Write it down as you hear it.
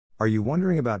Are you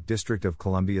wondering about District of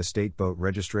Columbia state boat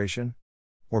registration?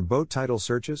 Or boat title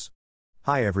searches?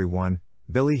 Hi everyone,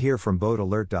 Billy here from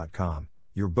BoatAlert.com,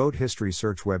 your boat history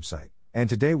search website, and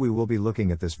today we will be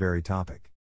looking at this very topic.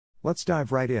 Let's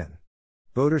dive right in.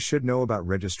 Boaters should know about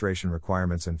registration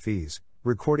requirements and fees,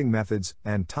 recording methods,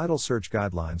 and title search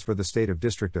guidelines for the state of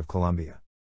District of Columbia.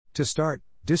 To start,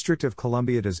 District of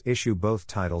Columbia does issue both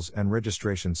titles and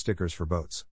registration stickers for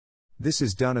boats. This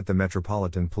is done at the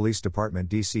Metropolitan Police Department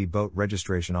DC Boat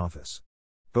Registration Office.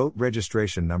 Boat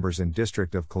registration numbers in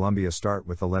District of Columbia start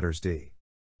with the letters D.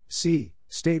 C.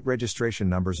 State registration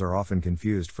numbers are often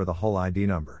confused for the hull ID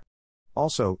number.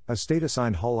 Also, a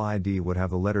state-assigned hull ID would have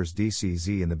the letters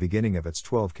DCZ in the beginning of its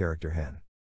 12-character HIN.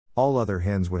 All other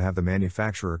HINs would have the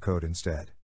manufacturer code instead.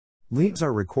 Liens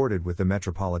are recorded with the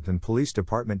Metropolitan Police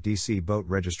Department DC Boat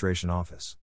Registration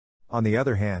Office. On the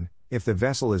other hand, if the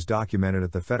vessel is documented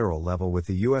at the federal level with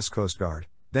the U.S. Coast Guard,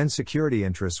 then security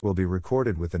interests will be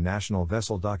recorded with the National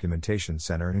Vessel Documentation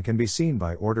Center and can be seen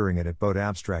by ordering it at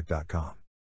boatabstract.com.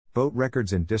 Boat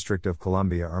records in District of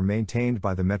Columbia are maintained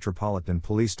by the Metropolitan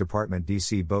Police Department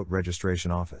DC Boat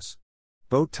Registration Office.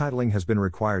 Boat titling has been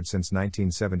required since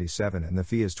 1977 and the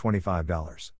fee is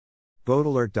 $25.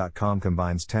 BoatAlert.com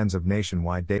combines tens of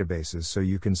nationwide databases so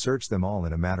you can search them all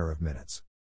in a matter of minutes.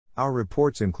 Our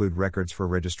reports include records for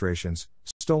registrations,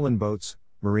 stolen boats,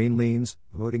 marine liens,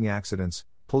 boating accidents,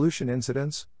 pollution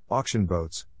incidents, auction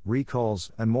boats,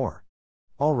 recalls, and more.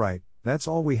 Alright, that's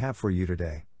all we have for you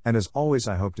today, and as always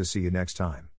I hope to see you next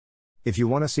time. If you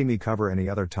want to see me cover any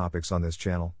other topics on this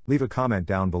channel, leave a comment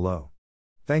down below.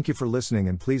 Thank you for listening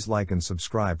and please like and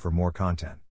subscribe for more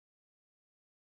content.